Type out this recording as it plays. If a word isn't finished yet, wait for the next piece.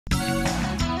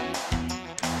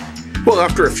Well,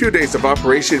 after a few days of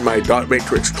operation, my dot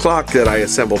matrix clock that I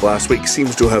assembled last week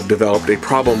seems to have developed a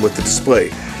problem with the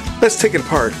display. Let's take it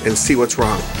apart and see what's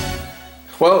wrong.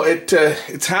 Well,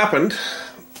 it's happened.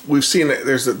 We've seen it.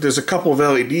 There's a couple of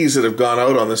LEDs that have gone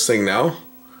out on this thing now.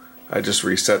 I just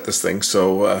reset this thing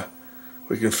so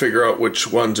we can figure out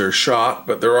which ones are shot,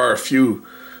 but there are a few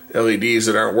LEDs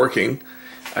that aren't working,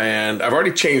 and I've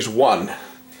already changed one,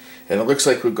 and it looks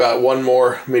like we've got one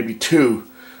more, maybe two,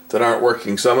 that aren't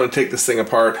working. So I'm going to take this thing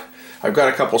apart. I've got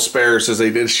a couple spares, as they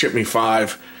did ship me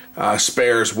 5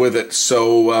 spares with it,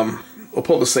 so we'll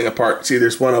pull this thing apart. See,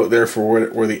 there's one out there for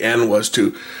where the N was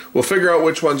too. We'll figure out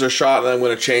which ones are shot, and then I'm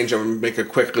going to change them and make a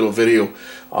quick little video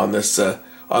on this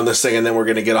thing, and then we're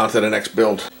going to get on to the next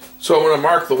build. So I'm going to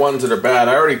mark the ones that are bad.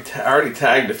 I already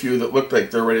tagged a few that look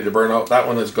like they're ready to burn out. That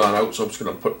one has gone out, so I'm just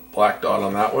going to put black dot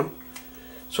on that one,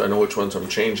 so I know which ones I'm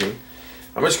changing.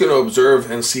 I'm just going to observe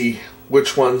and see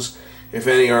which ones, if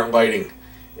any, aren't lighting,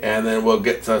 and then we'll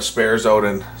get the spares out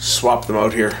and swap them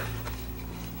out here.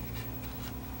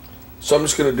 So I'm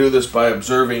just going to do this by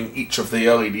observing each of the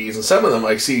LEDs, and some of them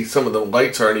I see some of the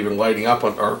lights aren't even lighting up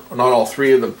on, or not all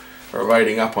 3 of them are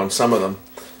lighting up on some of them.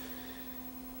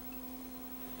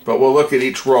 But we'll look at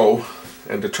each row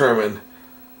and determine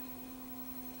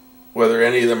whether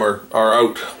any of them are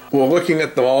out. Well, looking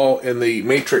at them all in the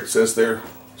matrix as they're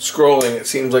scrolling, it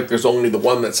seems like there's only the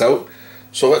one that's out.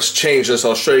 So let's change this.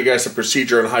 I'll show you guys the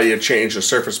procedure on how you change a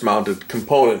surface mounted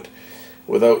component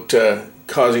without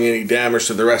causing any damage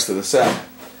to the rest of the set.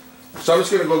 So I'm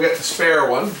just going to go get the spare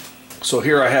one. So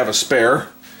here I have a spare.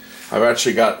 I've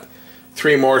actually got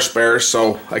 3 more spares,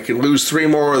 so I can lose 3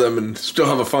 more of them and still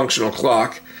have a functional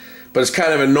clock. But it's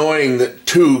kind of annoying that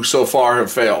 2 so far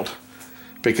have failed,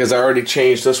 because I already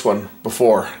changed this one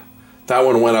before. That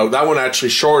one went out. That one actually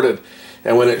shorted,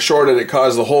 and when it shorted, it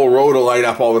caused the whole row to light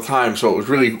up all the time, so it was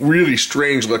really, really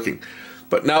strange looking.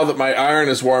 But now that my iron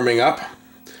is warming up,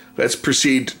 let's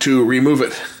proceed to remove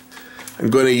it. I'm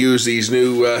going to use these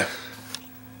new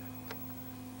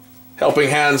helping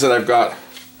hands that I've got.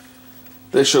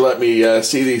 This should let me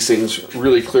see these things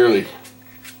really clearly.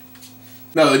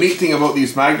 Now, the neat thing about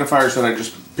these magnifiers that I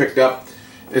just picked up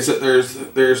is that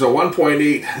there's a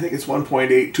 1.8, I think it's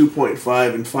 1.8,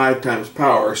 2.5, and 5 times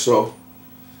power, so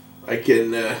I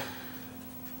can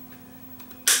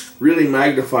really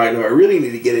magnify. Now, I really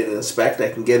need to get in and inspect.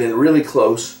 I can get in really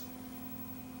close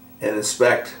and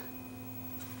inspect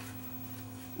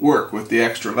work with the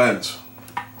extra lens.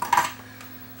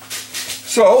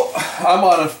 So I'm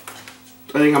on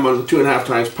I think I'm on the 2.5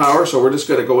 times power, so we're just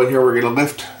going to go in here. We're going to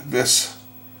lift this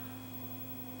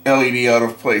LED out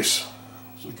of place.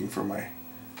 I was looking for my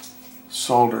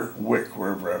solder wick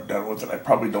wherever I've done with it. I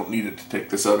probably don't need it to take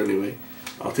this out anyway.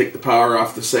 I'll take the power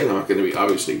off this thing. I'm not going to be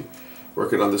obviously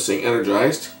working on this thing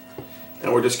energized.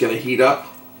 And we're just going to heat up.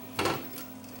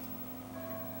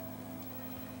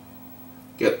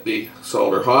 Get the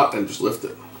solder hot and just lift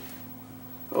it.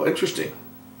 Oh, interesting.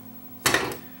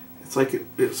 It's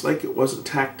like it wasn't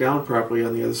tacked down properly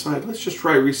on the other side. Let's just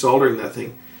try resoldering that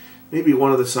thing. Maybe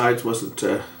one of the sides wasn't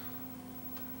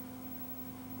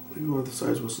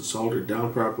soldered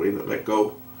down properly and it let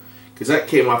go, because that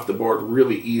came off the board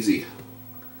really easy.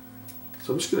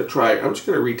 So I'm just going to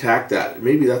retack that.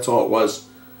 Maybe that's all it was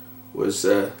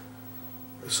the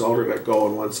solder let go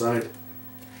on one side.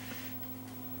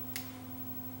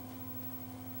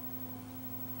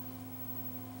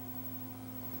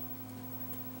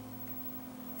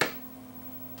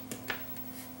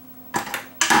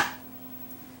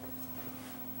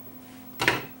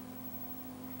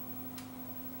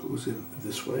 Goes in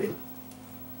this way.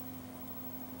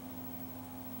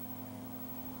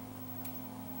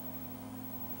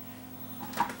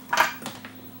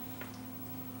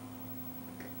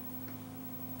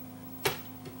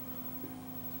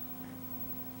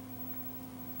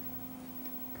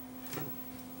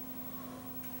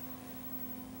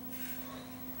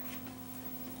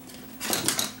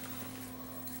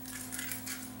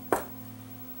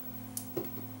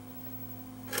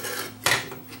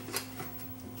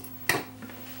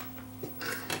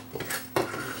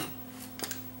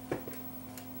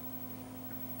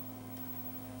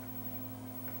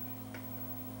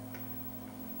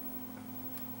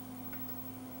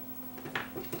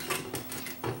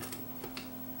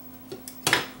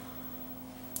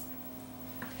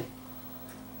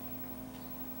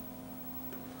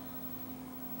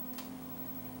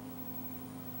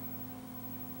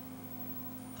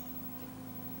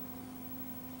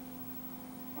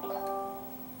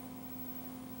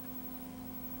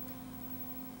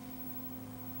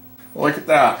 Look at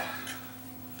that.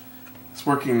 It's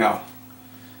working now.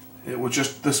 It was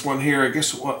just this one here. I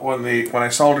guess when I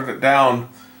soldered it down,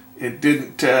 it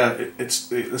didn't.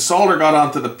 The solder got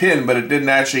onto the pin, but it didn't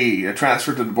actually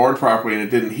transfer to the board properly, and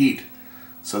it didn't heat.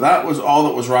 So that was all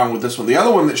that was wrong with this one. The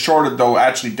other one that shorted, though,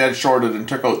 actually dead shorted and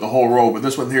took out the whole row, but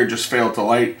this one here just failed to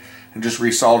light, and just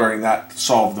resoldering that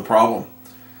solved the problem.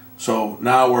 So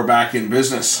now we're back in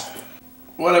business.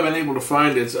 What I've been able to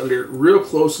find is under real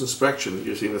close inspection,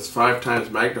 using this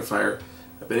 5x magnifier,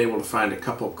 I've been able to find a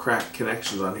couple cracked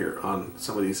connections on here on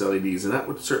some of these LEDs, and that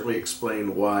would certainly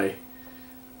explain why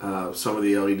some of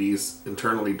the LEDs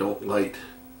internally don't light.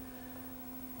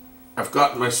 I've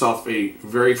gotten myself a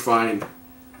very fine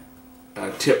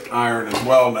tipped iron as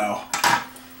well now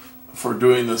for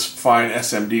doing this fine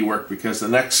SMD work, because the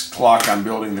next clock I'm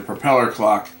building, the propeller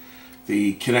clock,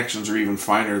 the connections are even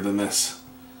finer than this.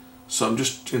 So I'm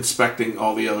just inspecting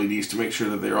all the LEDs to make sure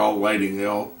that they're all lighting. They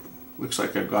all, looks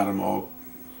like I've got them all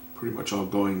pretty much all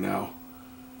going now.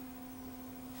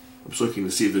 I'm just looking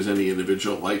to see if there's any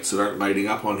individual lights that aren't lighting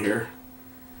up on here,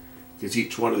 because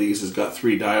each one of these has got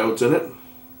 3 diodes in it.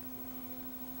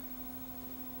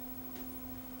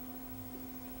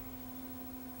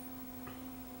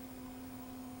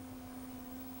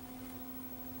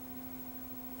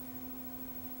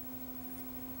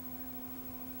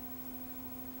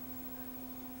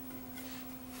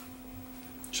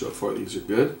 So far these are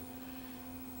good.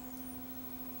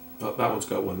 Oh, that one's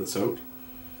got one that's out.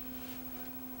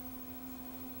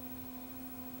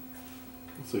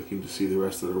 I'm looking to see the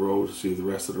rest of the row, to see the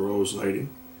rest of the rows lighting.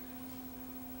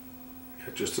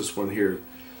 Yeah, just this one here.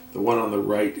 The one on the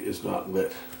right is not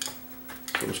lit.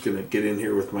 So I'm just going to get in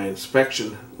here with my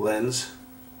inspection lens.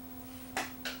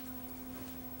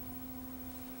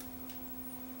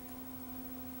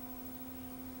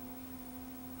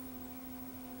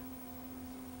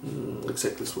 Looks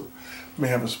like this one may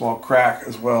have a small crack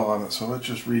as well on it, so let's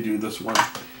just redo this one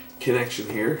connection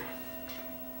here.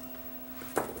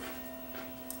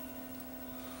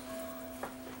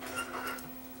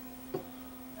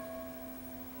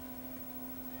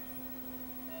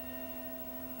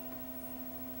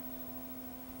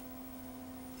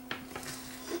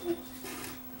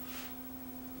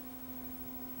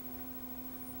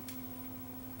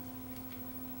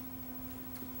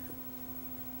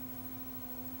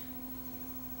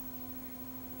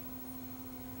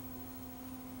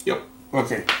 Yep,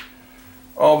 okay.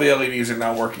 All the LEDs are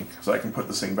now working, so I can put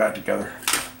this thing back together.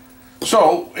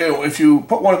 So, if you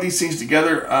put one of these things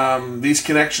together, these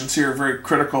connections here are very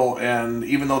critical, and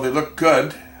even though they look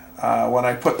good, when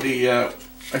I put the,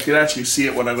 I could actually see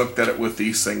it when I looked at it with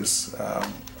these things.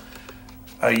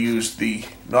 I used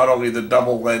not only the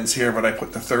double lens here, but I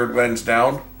put the third lens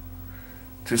down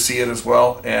to see it as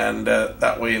well, and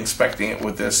that way inspecting it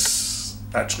with this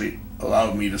actually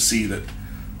allowed me to see that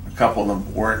a couple of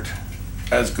them weren't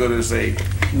as good as they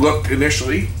looked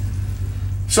initially.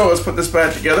 So let's put this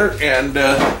back together, and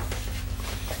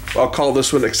I'll call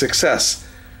this one a success.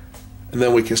 And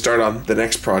then we can start on the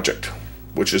next project,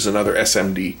 which is another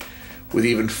SMD with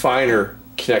even finer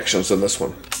connections than this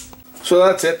one. So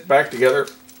that's it, back together.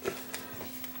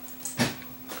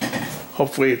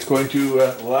 Hopefully it's going to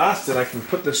last, and I can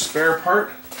put this spare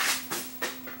part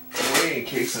away in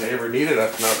case I ever need it.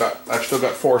 I've still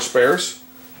got 4 spares.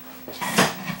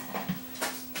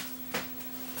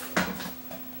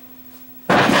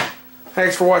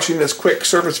 Thanks for watching this quick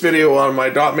service video on my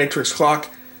dot matrix clock.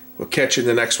 We'll catch you in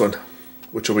the next one,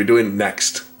 which we'll be doing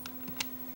next.